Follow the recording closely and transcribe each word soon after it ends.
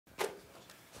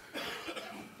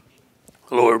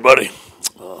Hello, everybody.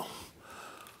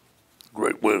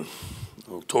 Great win.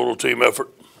 Total team effort.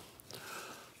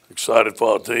 Excited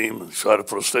for our team, excited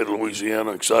for the state of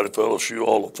Louisiana, excited for LSU,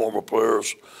 all the former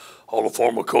players, all the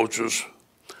former coaches,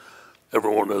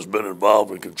 everyone that's been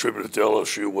involved and contributed to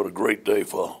LSU. What a great day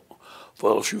for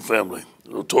LSU family.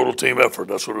 Total team effort,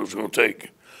 that's what it was going to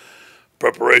take.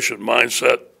 Preparation,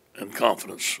 mindset, and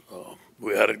confidence.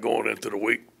 We had it going into the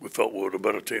week. We felt we were the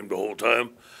better team the whole time,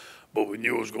 but we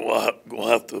knew it was going to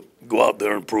have to go out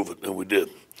there and prove it, and we did.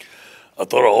 I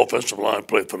thought our offensive line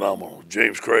played phenomenal.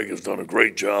 James Craig has done a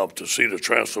great job. To see the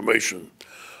transformation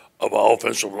of our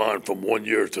offensive line from one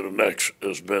year to the next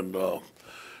has been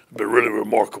really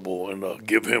remarkable, and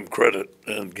give him credit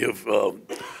and give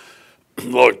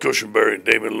Lloyd Cushenberry and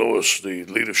Damon Lewis the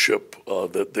leadership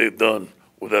that they've done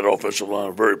with that offensive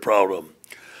line. I'm very proud of them.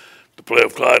 The play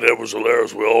of Clyde Edwards-Helaire,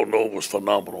 as we all know, was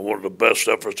phenomenal. One of the best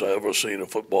efforts I ever seen a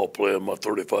football play in my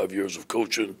 35 years of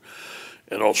coaching.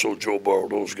 And also Joe Burrow.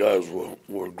 Those guys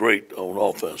were great on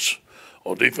offense.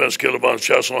 On defense, Kelvon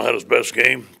Chancellor had his best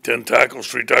game. 10 tackles,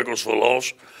 3 tackles for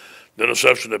loss. The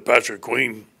interception that Patrick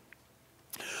Queen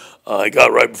he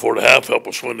got right before the half, helped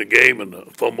us win the game, and the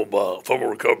fumble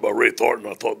recovered by Ray Thornton.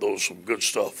 I thought those were some good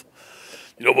stuff.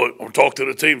 You know what? I'm talking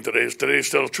to the team today. Today's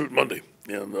Tell the Truth Monday.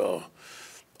 And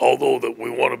although that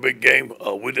we won a big game,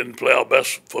 we didn't play our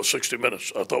best for 60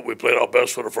 minutes. I thought we played our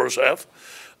best for the first half.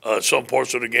 Some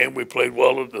parts of the game we played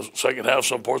well in the second half.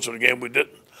 Some parts of the game we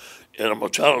didn't. And I'm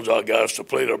going to challenge our guys to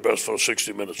play their best for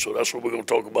 60 minutes. So that's what we're going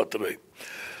to talk about today.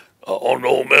 On the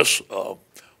Ole Miss,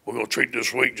 we're going to treat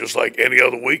this week just like any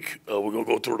other week. We're going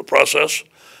to go through the process.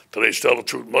 Today's Tell the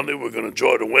Truth Monday. We're going to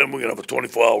enjoy the win. We're going to have a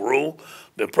 24-hour rule.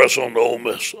 Then press on to Ole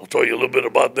Miss. I'll tell you a little bit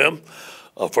about them.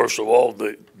 First of all,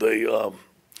 they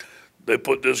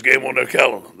put this game on their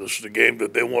calendar. This is the game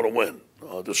that they want to win.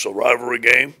 This is a rivalry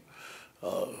game.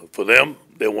 For them,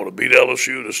 they want to beat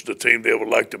LSU. This is the team they would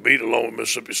like to beat along with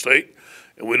Mississippi State.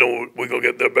 And we know we're going to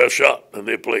get their best shot. And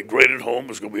they play great at home.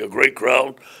 It's going to be a great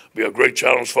crowd, be a great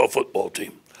challenge for our football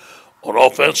team. On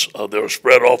offense, they're a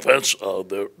spread offense.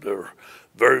 They're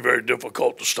very, very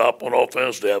difficult to stop on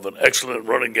offense. They have an excellent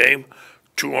running game,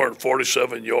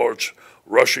 247 yards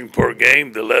rushing per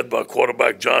game. They're led by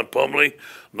quarterback John Plumlee,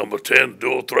 number 10,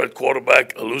 dual threat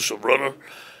quarterback, elusive runner,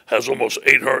 has almost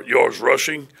 800 yards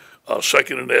rushing.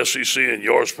 Second in the SEC in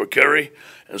yards per carry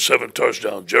and 7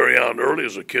 touchdowns. Jerrion Early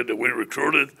is a kid that we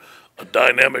recruited, a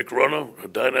dynamic runner, a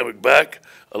dynamic back.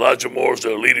 Elijah Moore is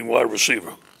their leading wide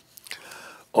receiver.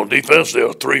 On defense, they are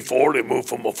 3-4. They moved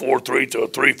from a 4-3 to a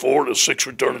 3-4 to 6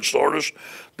 returning starters.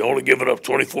 They're only giving up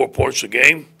 24 points a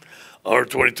game,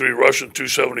 123 rushing,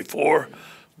 274.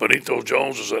 Benito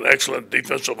Jones is an excellent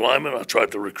defensive lineman. I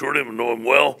tried to recruit him and know him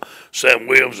well. Sam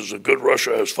Williams is a good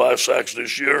rusher, has 5 sacks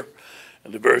this year.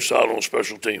 And they're very solid on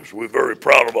special teams. We're very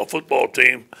proud of our football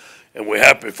team, and we're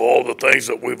happy for all the things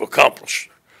that we've accomplished.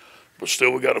 But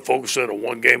still, we got to focus in on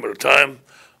one game at a time.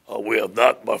 We have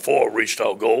not by far reached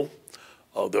our goal.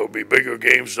 There will be bigger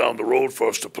games down the road for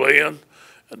us to play in,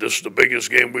 and this is the biggest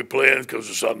game we play in because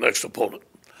it's our next opponent.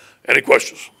 Any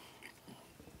questions?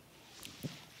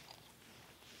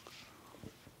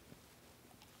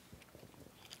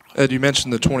 Ed, you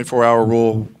mentioned the 24-hour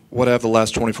rule. What have the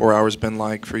last 24 hours been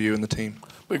like for you and the team?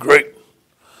 Been great.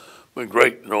 Been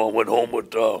great. You know, I went home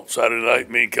with Saturday night.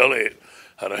 Me and Kelly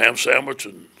had a ham sandwich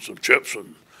and some chips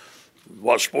and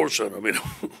watched Sports Center. I mean,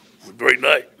 it was a great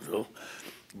night. You know?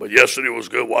 But yesterday was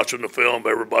good watching the film.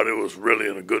 Everybody was really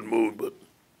in a good mood. But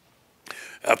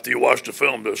after you watch the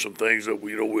film, there's some things that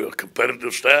we're a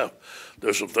competitive staff.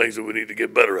 There's some things that we need to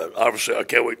get better at. Obviously, I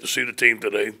can't wait to see the team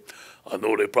today. I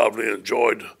know they probably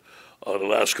enjoyed the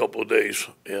last couple of days,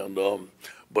 and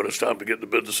but it's time to get the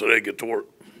business today, get to work.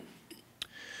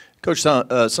 Coach,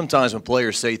 sometimes when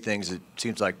players say things, it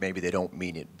seems like maybe they don't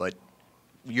mean it. But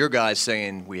your guys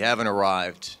saying we haven't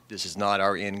arrived, this is not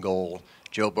our end goal.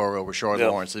 Joe Burrow, Rashard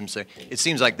Lawrence, them saying it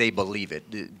seems like they believe it.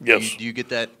 Yes, do you get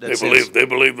that? They believe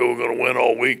they were going to win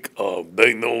all week.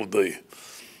 They know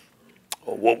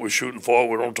what we're shooting for.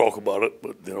 We don't talk about it,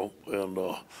 but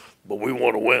but we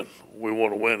want to win. We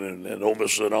want to win, and Ole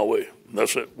Miss is in our way. And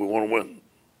that's it. We want to win.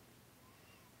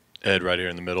 Ed, right here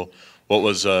in the middle. What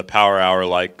was Power Hour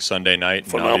like Sunday night?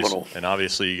 Phenomenal. And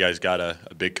obviously you guys got a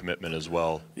big commitment as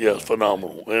well. Yes,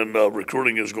 phenomenal. And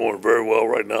recruiting is going very well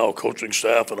right now. Our coaching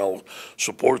staff and our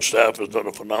support staff has done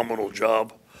a phenomenal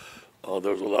job.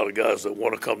 There's a lot of guys that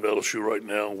want to come to LSU right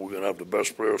now. We're going to have the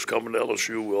best players coming to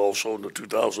LSU. We're also in the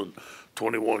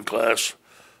 2021 class.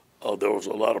 There was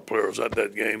a lot of players at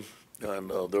that game, and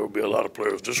there will be a lot of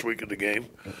players this week at the game.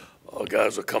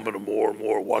 Guys are coming to more and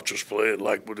more watch us play and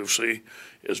like what they see.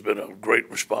 It's been a great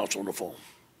response on the phone.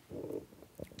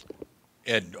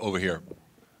 Ed, over here.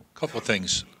 A couple of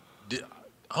things.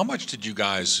 How much did you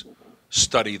guys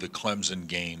study the Clemson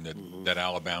game that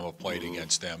Alabama played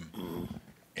against them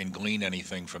and glean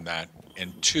anything from that?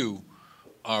 And two,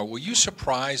 were you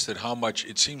surprised at how much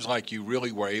it seems like you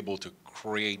really were able to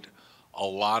create a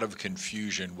lot of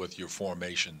confusion with your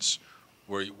formations?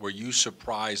 Were you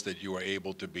surprised that you were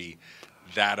able to be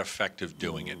that effective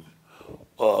doing it?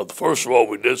 First of all,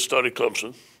 we did study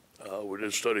Clemson. We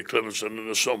did study Clemson in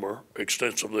the summer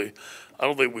extensively. I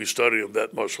don't think we studied them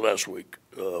that much last week.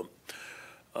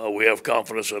 We have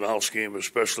confidence in our scheme,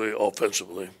 especially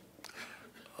offensively.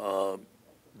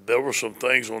 There were some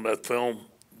things on that film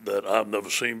that I've never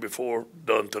seen before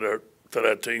done to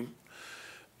that team.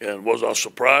 And was I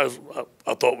surprised?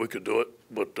 I thought we could do it,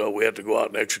 but we had to go out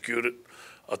and execute it.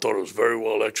 I thought it was very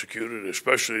well executed,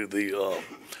 especially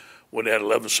when they had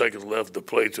 11 seconds left, the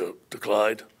play to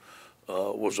Clyde.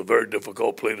 Was a very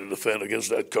difficult play to defend against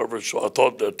that coverage. So I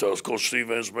thought that Coach Steve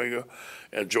Ensminger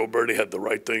and Joe Birdie had the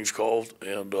right things called,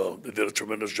 and they did a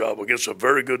tremendous job against a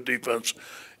very good defense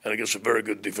and against a very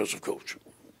good defensive coach.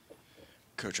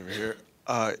 Coach over here.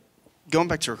 Going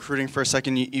back to recruiting for a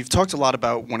second, you've talked a lot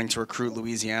about wanting to recruit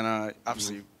Louisiana,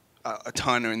 obviously a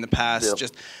ton in the past. Yep.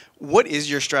 Just what is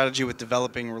your strategy with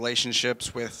developing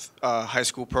relationships with high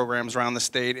school programs around the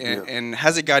state, and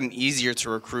has it gotten easier to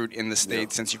recruit in the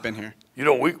state since you've been here? You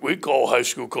know, we call high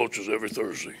school coaches every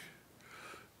Thursday,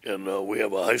 and we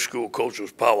have a high school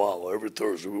coaches powwow every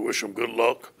Thursday. We wish them good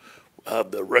luck. I have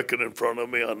their record in front of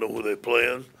me. I know who they're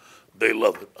playing. They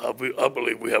love it. I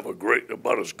believe we have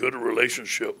about as good a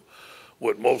relationship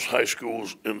with most high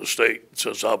schools in the state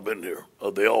since I've been here.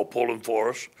 They all pulling for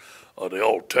us. They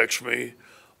all text me.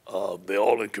 They're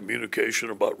all in communication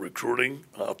about recruiting.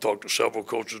 I've talked to several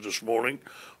coaches this morning,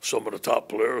 some of the top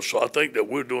players. So I think that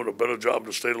we're doing a better job in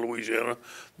the state of Louisiana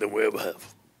than we ever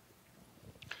have.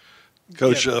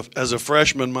 Coach, as a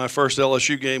freshman, my first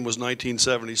LSU game was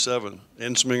 1977.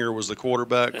 Ensminger was the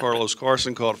quarterback. Carlos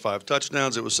Carson caught 5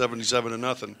 touchdowns. It was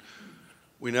 77-0.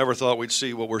 We never thought we'd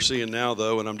see what we're seeing now,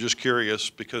 though, and I'm just curious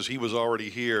because he was already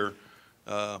here.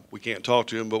 We can't talk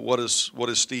to him, but what is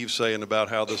Steve saying about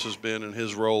how this has been and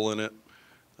his role in it?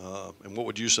 And what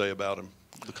would you say about him,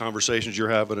 the conversations you're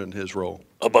having and his role?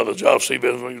 About the job Steve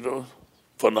is doing?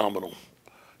 Phenomenal.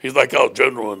 He's like our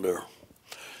general in there.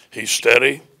 He's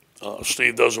steady.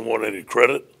 Steve doesn't want any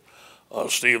credit.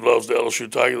 Steve loves the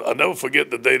LSU Tigers. I never forget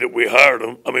the day that we hired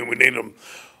him. I mean, we named him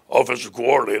offensive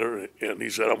coordinator, and he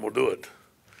said, I'm going to do it.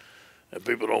 And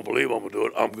people don't believe I'm going to do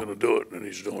it. I'm going to do it, and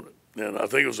he's doing it. And I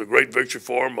think it was a great victory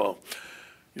for him.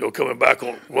 Coming back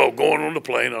going on the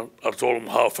plane, I told him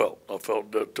how I felt. I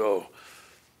felt that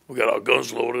we got our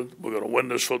guns loaded. We're going to win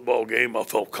this football game. I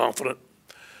felt confident.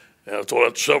 And I told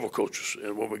that to several coaches.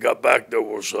 And when we got back, there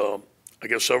was, I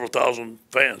guess, several thousand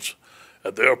fans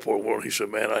at the airport. Well, he said,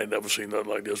 man, I ain't never seen nothing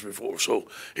like this before. So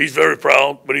he's very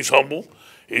proud, but he's humble.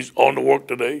 He's on to work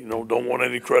today. Don't want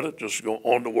any credit. Just go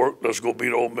on to work. Let's go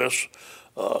beat Ole Miss.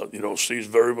 Steve's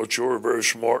very mature, very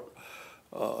smart.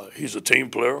 He's a team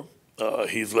player.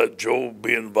 He's let Joe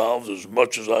be involved as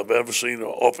much as I've ever seen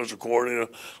an offensive coordinator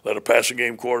let a passing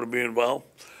game coordinator be involved.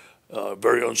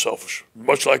 Very unselfish,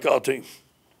 much like our team.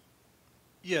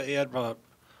 Yeah, Ed,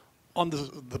 on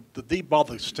the deep ball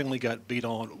that Stingley got beat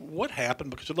on, what happened?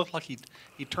 Because it looked like he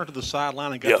turned to the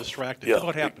sideline and got distracted. Yeah,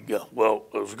 what happened? Well,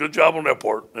 it was a good job on that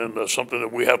part, and something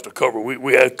that we have to cover.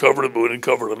 We had covered it, but we didn't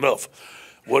cover it enough.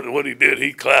 What he did,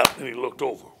 he clapped and he looked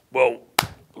over. Well,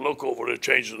 look over, they're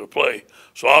changing the play.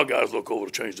 So our guys look over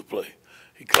to change the play.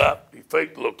 He clapped, he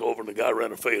faked, looked over, and the guy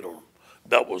ran a fade on him.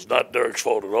 That was not Derek's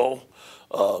fault at all.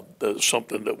 That's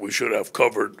something that we should have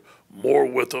covered more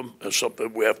with him, and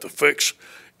something we have to fix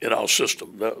in our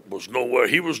system. That was nowhere.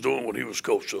 He was doing what he was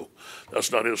coached, so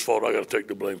that's not his fault. I got to take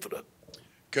the blame for that.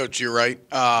 Coach, you're right.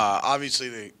 Obviously,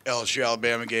 the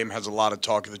LSU-Alabama game has a lot of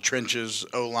talk of the trenches,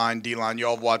 O-line, D-line. You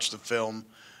all watched the film.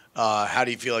 How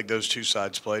do you feel like those two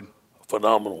sides played?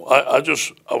 Phenomenal. I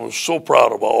was so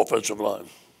proud of our offensive line.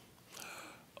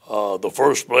 The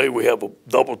first play, we have a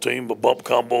double team, a bump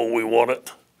combo, and we won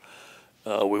it.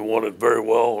 We won it very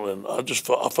well, and I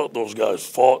felt those guys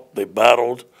fought. They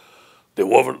battled. It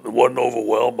wasn't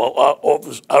overwhelmed.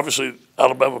 Obviously,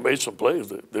 Alabama made some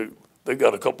plays. They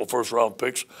got a couple first-round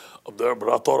picks up there, but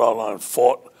I thought our line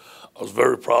fought. I was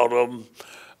very proud of them.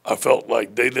 I felt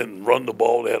like they didn't run the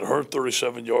ball. They had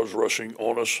 137 yards rushing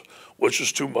on us, which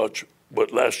is too much.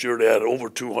 But last year they had over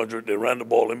 200. They ran the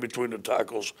ball in between the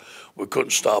tackles. We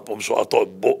couldn't stop them. So I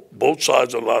thought both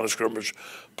sides of the line of scrimmage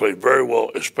played very well,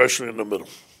 especially in the middle.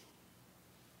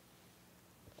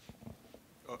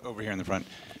 Over here in the front.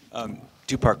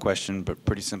 Two-part question, but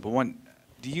pretty simple. One,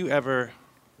 do you ever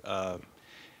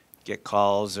get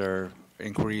calls or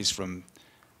inquiries from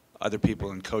other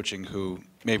people in coaching who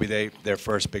maybe their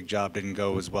first big job didn't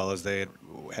go as well as they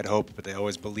had hoped, but they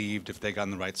always believed if they got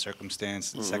in the right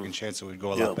circumstance, the second chance it would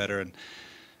go a lot better.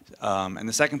 And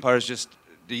the second part is just,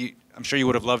 I'm sure you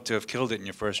would have loved to have killed it in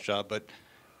your first job, but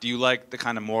do you like the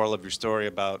kind of moral of your story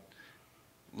about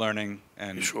learning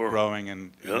and growing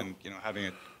and having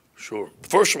it? Sure.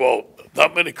 First of all,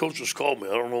 not many coaches call me.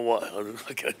 I don't know why.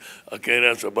 I can't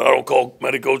answer, but I don't call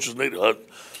many coaches neither.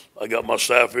 I got my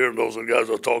staff here, and those are the guys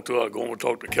I talk to. I go and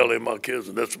talk to Kelly and my kids,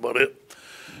 and that's about it.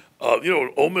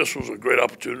 Ole Miss was a great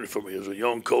opportunity for me as a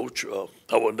young coach.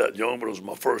 I wasn't that young, but it was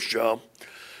my first job.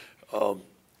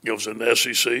 It was in the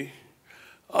SEC.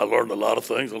 I learned a lot of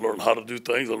things. I learned how to do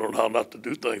things. I learned how not to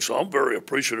do things. So I'm very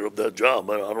appreciative of that job.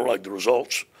 I don't like the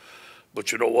results.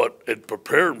 But you know what? It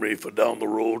prepared me for down the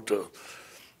road to –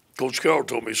 Coach Carroll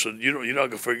told me, he said, you're not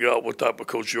going to figure out what type of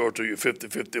coach you are until you're 50,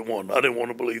 51. I didn't want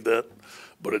to believe that,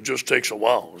 but it just takes a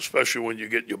while, especially when you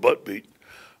get your butt beat.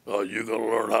 You're going to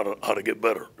learn how to get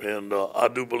better. And I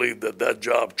do believe that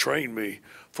job trained me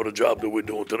for the job that we're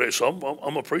doing today. So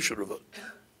I'm appreciative of it.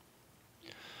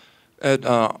 Ed,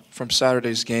 from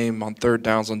Saturday's game on third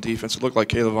downs on defense, it looked like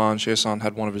K'Lavon Chaisson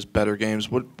had one of his better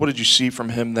games. What did you see from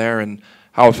him there, and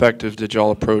how effective did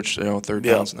y'all approach third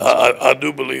downs? I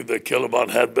do believe that K'Lavon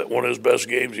had one of his best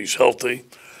games. He's healthy.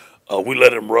 We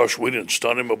let him rush. We didn't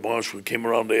stun him a bunch. We came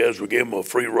around the edge. We gave him a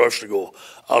free rush to go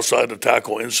outside the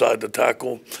tackle, inside the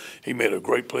tackle. He made a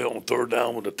great play on third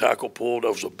down with the tackle pulled. That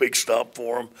was a big stop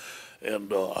for him.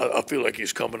 And I feel like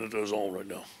he's coming into his own right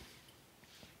now.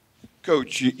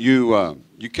 Coach, you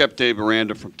kept Dave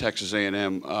Aranda from Texas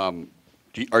A&M.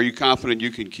 Are you confident you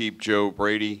can keep Joe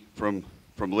Brady from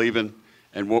leaving?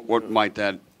 And what might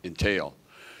that entail?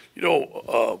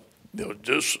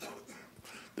 This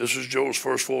is Joe's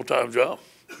first full-time job,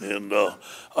 and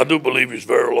I do believe he's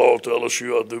very loyal to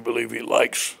LSU. I do believe he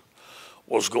likes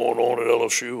what's going on at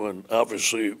LSU, and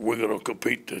obviously we're going to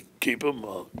compete to keep him.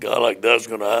 A guy like that's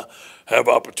going to have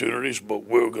opportunities, but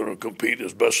we're going to compete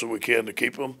as best as we can to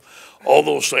keep him. All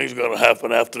those things are going to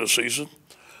happen after the season.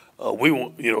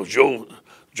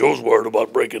 Joe's worried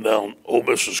about breaking down Ole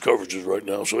Miss's coverages right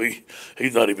now, so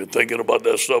he's not even thinking about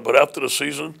that stuff. But after the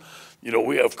season,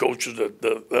 we have coaches that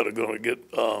are going to get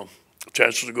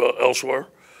chances to go elsewhere,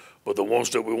 but the ones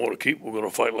that we want to keep, we're going to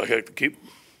fight like heck to keep them.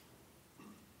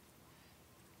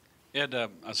 Ed,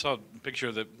 I saw a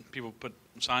picture that people put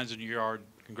signs in your yard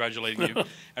congratulating you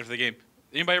after the game.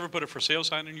 Anybody ever put a for sale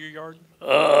sign in your yard?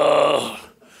 No,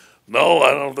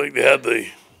 I don't think they had to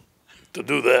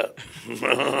do that.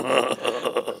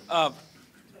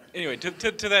 Anyway,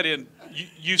 to that end,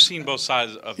 you've seen both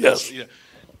sides of this. Yes.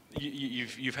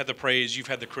 You've had the praise, you've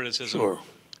had the criticism. Sure.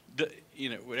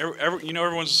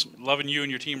 Everyone's loving you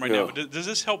and your team right now. But does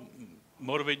this help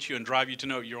motivate you and drive you to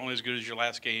know you're only as good as your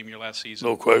last game, your last season?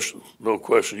 No question. No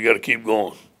question. You got to keep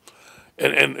going.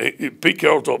 And Pete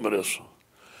Carroll taught me this.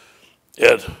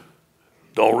 Ed,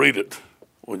 don't read it.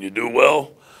 When you do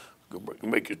well, it's going to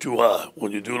make you too high.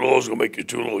 When you do low, it's going to make you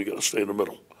too low. You got to stay in the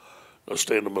middle. Got to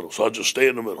stay in the middle. So I just stay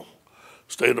in the middle.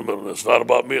 Stay in the middle. It's not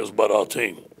about me. It's about our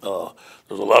team.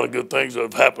 There's a lot of good things that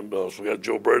have happened to us. We got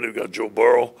Joe Brady. We got Joe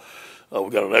Burrow. We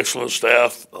got an excellent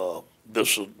staff.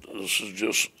 This is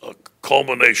just a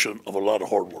culmination of a lot of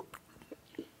hard work.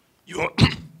 You went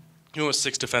with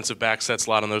 6 defensive back sets a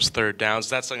lot on those third downs.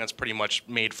 Is that something that's pretty much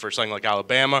made for something like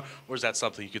Alabama, or is that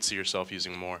something you could see yourself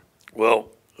using more? Well,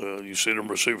 you see them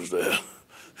receivers there.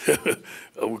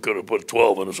 We could have put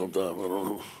 12 in it sometime. I don't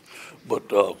know. But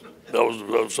that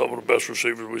was some of the best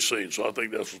receivers we've seen, so I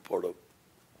think that's part of it.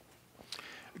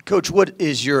 Coach, what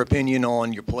is your opinion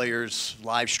on your players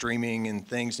live streaming and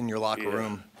things in your locker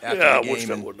room after the game? I wish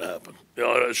that wouldn't happen.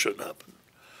 That shouldn't happen.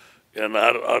 And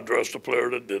I addressed the player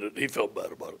that did it. He felt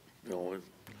bad about it.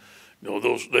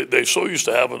 They so used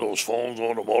to having those phones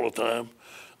on them all the time.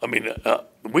 I mean,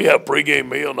 we have pregame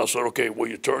meal, and I said, okay, well,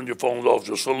 you turn your phones off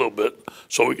just a little bit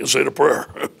so we can say the prayer.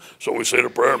 So we say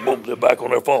the prayer, and boom, they're back on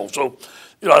their phone. So,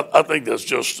 I think that's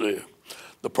just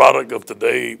the product of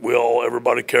today.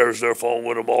 Everybody carries their phone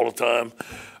with them all the time.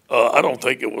 I don't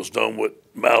think it was done with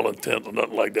malintent or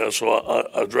nothing like that. So I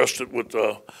addressed it with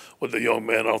the young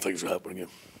man. I don't think it's going to happen again.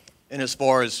 And as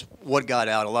far as what got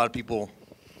out, a lot of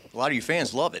you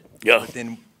fans love it. Yeah. But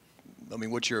then,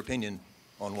 what's your opinion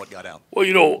on what got out?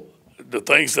 Well, the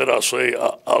things that I say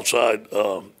outside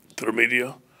to the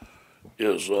media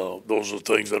is those are the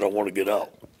things that I want to get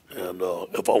out. And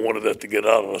if I wanted that to get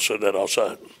out, I said that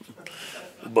outside.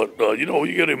 But,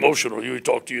 you get emotional. You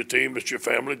talk to your team. It's your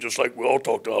family, just like we all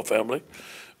talk to our family.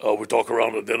 We talk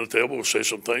around the dinner table, we say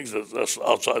some things that's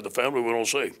outside the family we don't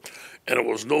say. And it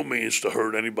was no means to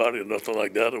hurt anybody or nothing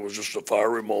like that. It was just a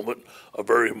fiery moment, a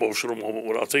very emotional moment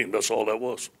with our team. That's all that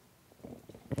was.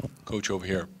 Coach, over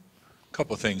here, a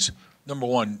couple of things. Number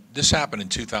one, this happened in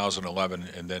 2011,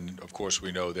 and then, of course,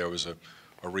 we know there was a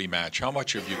rematch. How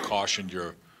much have you cautioned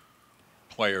your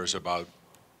players about,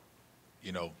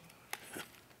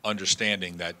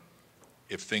 understanding that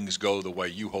if things go the way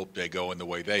you hope they go and the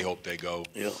way they hope they go,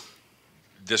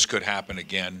 this could happen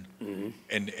again? Mm-hmm.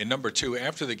 And number two,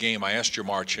 after the game, I asked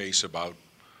Jamar Chase about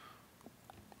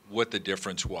what the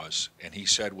difference was, and he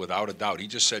said, without a doubt, he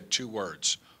just said two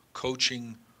words: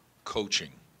 coaching,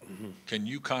 coaching. Mm-hmm. Can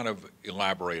you kind of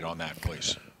elaborate on that,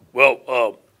 please?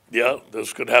 Well, yeah,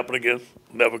 this could happen again.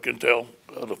 Never can tell.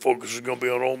 The focus is going to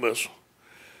be on Ole Miss.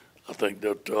 I think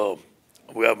that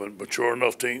we have a mature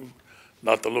enough team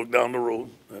not to look down the road,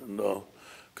 and because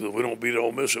if we don't beat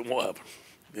Ole Miss, it won't happen.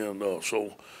 And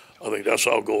so I think that's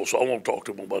our goal. So I won't talk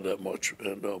to them about that much,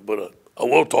 and but I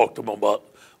will talk to them about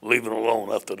leaving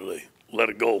alone after today. Let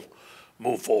it go,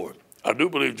 move forward. I do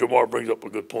believe Jamar brings up a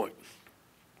good point.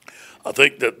 I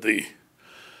think that the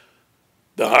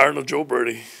hiring of Joe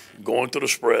Brady, going to the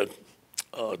spread,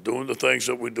 doing the things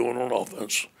that we're doing on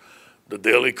offense, the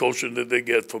daily coaching that they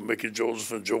get from Mickey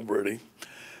Joseph and Joe Brady,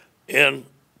 and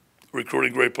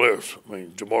recruiting great players. I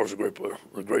mean, Jamar's a great player,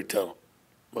 a great talent.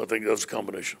 I think that's a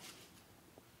combination.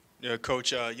 Yeah,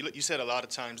 Coach, you said a lot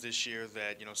of times this year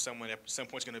that, someone at some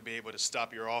point is going to be able to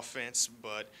stop your offense,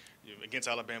 but against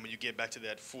Alabama, you get back to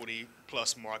that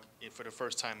 40-plus mark for the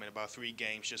first time in about 3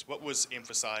 games. Just what was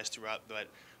emphasized throughout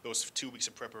those 2 weeks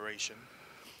of preparation?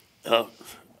 I'll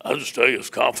just tell you, it's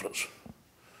confidence.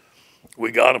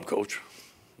 We got him, Coach.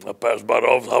 I passed by the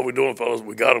office. How we doing, fellas?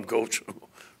 We got him, Coach.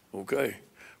 Okay.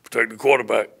 Protect the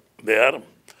quarterback. They had him.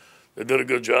 They did a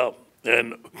good job.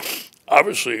 And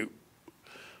obviously,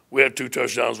 we had 2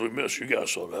 touchdowns we missed. You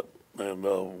guys saw that. And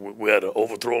we had an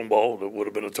overthrown ball that would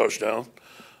have been a touchdown.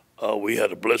 We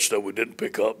had a blitz that we didn't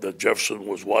pick up, that Jefferson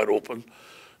was wide open.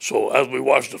 So as we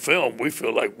watch the film, we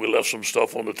feel like we left some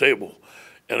stuff on the table.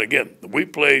 And again, we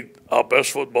played our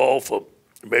best football for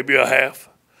maybe a half.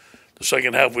 The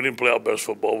second half, we didn't play our best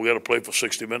football. We got to play for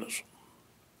 60 minutes.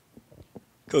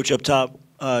 Coach, up top,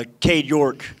 Cade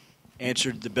York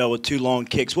answered the bell with 2 long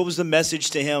kicks. What was the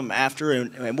message to him after,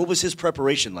 and what was his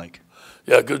preparation like?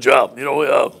 Yeah, good job.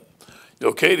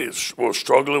 Cade was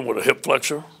struggling with a hip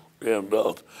flexor, and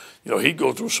he'd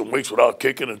go through some weeks without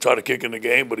kicking and try to kick in the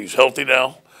game, but he's healthy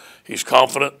now. He's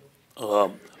confident.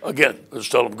 Again, let's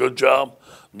tell him good job.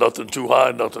 Nothing too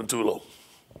high, nothing too low.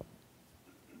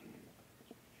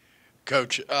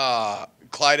 Coach,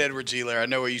 Clyde Edwards-Helaire, I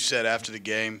know what you said after the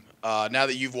game. Now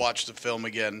that you've watched the film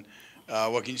again,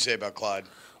 what can you say about Clyde?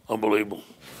 Unbelievable.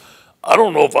 I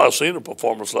don't know if I've seen a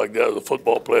performance like that as a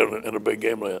football player in a big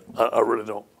game like that. I really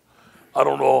don't. I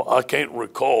don't know. I can't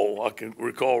recall. I can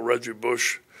recall Reggie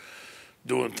Bush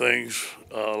doing things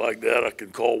like that. I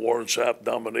can call Warren Sapp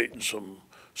dominating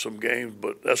some games,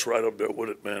 but that's right up there with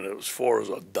it, man. As far as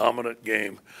a dominant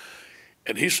game.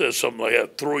 And he said something like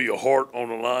that: throw your heart on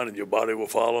the line and your body will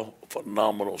follow.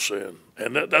 Phenomenal saying.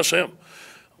 And that's him.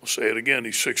 I'll say it again.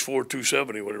 He's 6'4",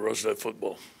 270 when he runs that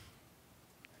football.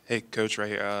 Hey, Coach, right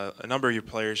here. A number of your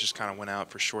players just kind of went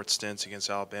out for short stints against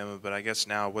Alabama, but I guess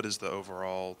now, what is the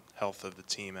overall health of the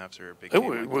team after a big game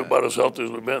like We're that? about as healthy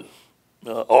as we've been.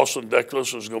 Austin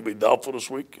Deckles is going to be doubtful this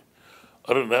week.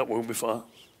 Other than that, we'll be fine.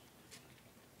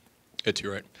 Get to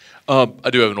you right. I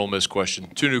do have an Ole Miss question.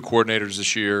 2 new coordinators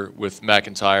this year with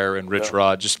McIntyre and Rich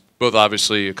Rod, just both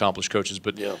obviously accomplished coaches,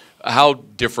 but how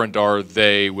different are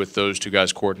they with those 2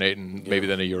 guys coordinating maybe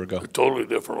than a year ago? They're totally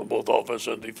different on both offense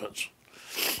and defense.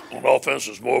 On offense,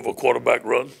 it's more of a quarterback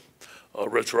run.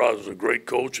 Rich Rod is a great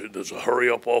coach. There's a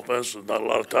hurry-up offense. There's not a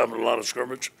lot of time in the line of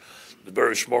scrimmage. He's a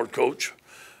very smart coach.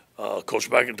 Coach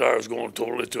McIntyre is going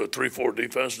totally to a 3-4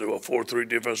 defense. They were a 4-3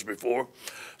 defense before.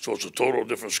 So it's a total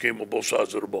different scheme on both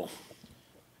sides of the ball.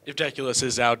 If Deculus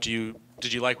is out, did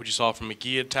you like what you saw from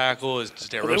McGee at tackle? Is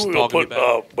Dare I think Rosenthal we're going going to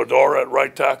to be put back? Badar at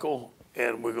right tackle,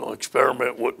 and we're going to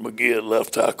experiment with McGee at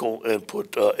left tackle and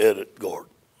put Ed at guard.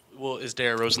 Well, is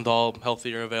Dare Rosenthal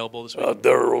healthy or available this week?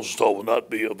 Dare Rosenthal will not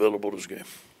be available this game.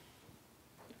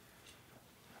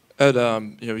 Ed,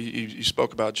 you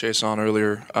spoke about Jason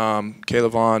earlier.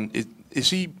 Caleb Vaughn, is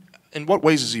he? In what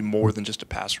ways is he more than just a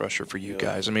pass rusher for you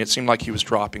guys? I mean, it seemed like he was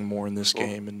dropping more in this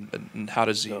game, and how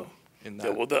does he in that?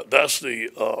 Yeah, well, that's the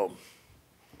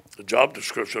job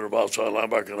description of outside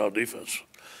linebacker in our defense.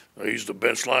 He's the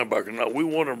bench linebacker. Now, we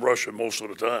want him rushing most of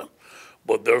the time.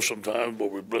 But there's some times where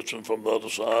we're blitzing from the other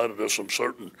side, and there's some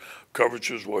certain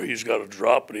coverages where he's got to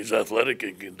drop, and he's athletic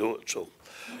and can do it. So,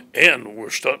 and we're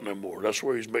stunting him more. That's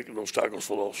where he's making those tackles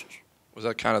for losses. Was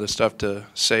that kind of the stuff to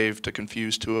save to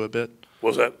confuse Tua a bit?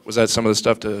 Was that some of the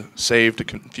stuff to save to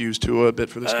confuse Tua a bit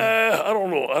for this game? I don't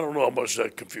know. I don't know how much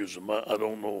that confused him. I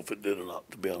don't know if it did or not,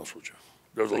 to be honest with you.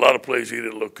 There's a lot of plays he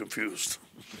didn't look confused.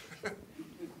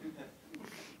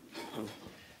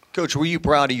 Coach, were you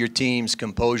proud of your team's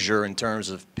composure in terms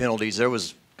of penalties? There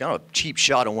was kind of a cheap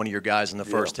shot on one of your guys in the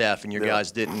first half, and your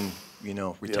guys didn't,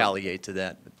 retaliate to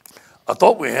that. I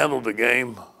thought we handled the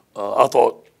game. I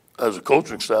thought, as a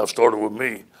coaching staff, started with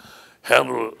me,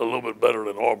 handled it a little bit better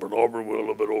than Auburn. Auburn were a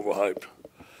little bit overhyped.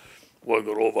 Wasn't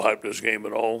going to overhype this game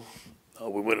at all.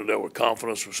 We went in there with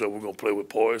confidence. We said we're going to play with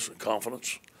poise and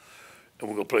confidence, and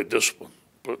we're going to play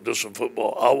discipline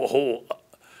football.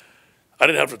 I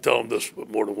didn't have to tell them this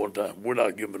but more than one time. We're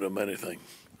not giving them anything,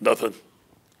 nothing.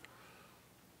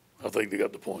 I think they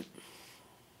got the point.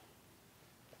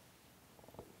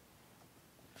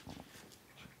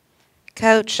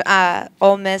 Coach,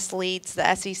 Ole Miss leads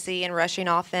the SEC in rushing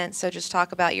offense, so just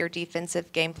talk about your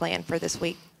defensive game plan for this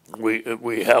week.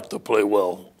 We have to play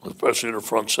well, especially in the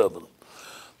front seven.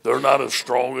 They're not as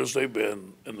strong as they've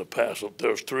been in the past.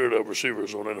 There's 3 of their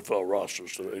receivers on NFL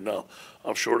rosters today. Now,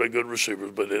 I'm sure they're good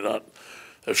receivers, but they're not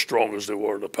as strong as they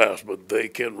were in the past. But they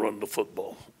can run the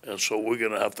football. And so we're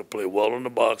going to have to play well in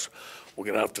the box. We're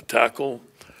going to have to tackle.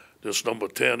 This number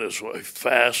 10 is a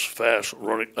fast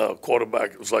running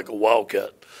quarterback. It's like a wildcat.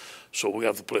 So we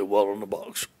have to play well in the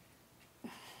box.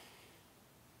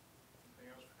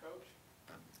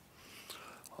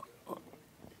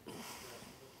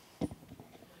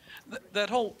 That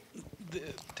whole,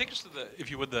 take us to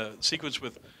if you would, the sequence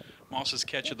with Moss's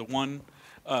catch of the one.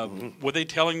 Were they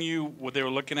telling you what they were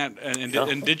looking at,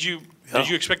 and did you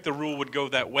expect the rule would go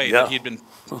that way, that he'd been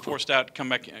forced out, come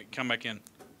back in?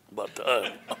 But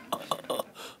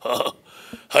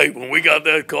hey, when we got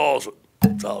that call,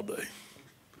 it's all day.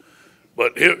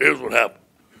 But here's what happened.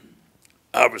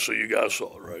 Obviously, you guys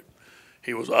saw it, right?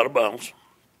 He was out of bounds.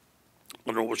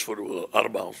 I don't know which foot it was out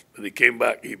of bounds. And he came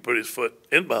back, he put his foot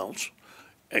in bounds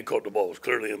and caught the ball. It was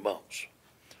clearly in bounds.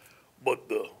 But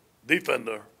the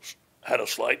defender had a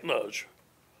slight nudge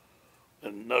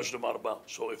and nudged him out of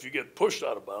bounds. So if you get pushed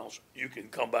out of bounds, you can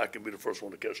come back and be the first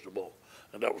one to catch the ball.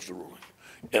 And that was the ruling.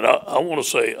 And I want to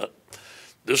say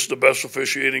this is the best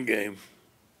officiating game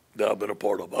that I've been a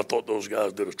part of. I thought those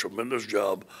guys did a tremendous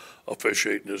job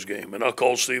officiating this game. And I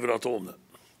called Steve and I told him that.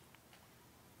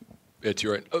 It's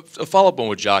right. A follow-up on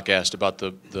what Jock asked about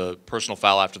the personal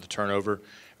foul after the turnover.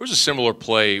 There was a similar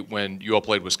play when you all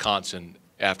played Wisconsin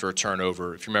after a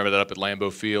turnover, if you remember that, up at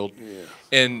Lambeau Field. Yeah.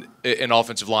 And an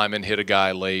offensive lineman hit a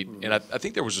guy late, and I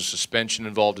think there was a suspension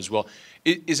involved as well.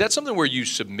 Is that something where you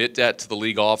submit that to the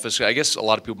league office? I guess a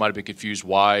lot of people might have been confused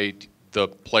why the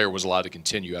player was allowed to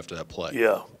continue after that play.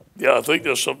 Yeah, I think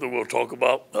that's something we'll talk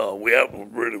about. We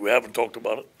haven't talked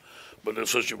about it, but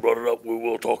since you brought it up, we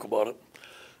will talk about it.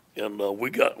 And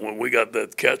when we got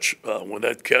that catch, when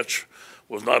that catch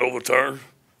was not overturned,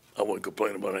 I wouldn't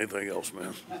complain about anything else,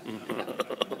 man.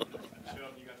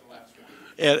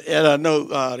 And I know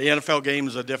the NFL game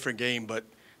is a different game, but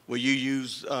will you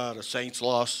use the Saints'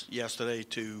 loss yesterday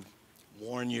to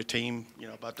warn your team,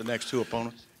 about the next 2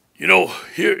 opponents?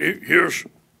 Here's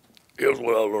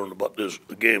what I learned about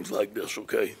games like this.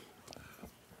 Okay,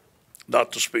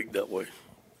 not to speak that way,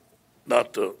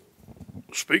 not to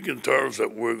speak in terms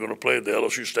that we're going to play the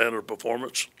LSU standard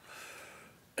performance,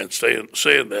 and saying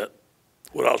that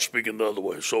without speaking the other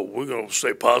way. So we're going to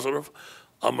stay positive.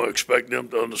 I'm going to expect them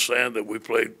to understand that we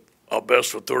played our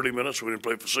best for 30 minutes. We didn't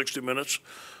play for 60 minutes.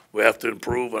 We have to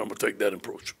improve, and I'm going to take that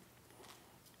approach.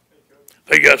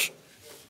 Hey, guys.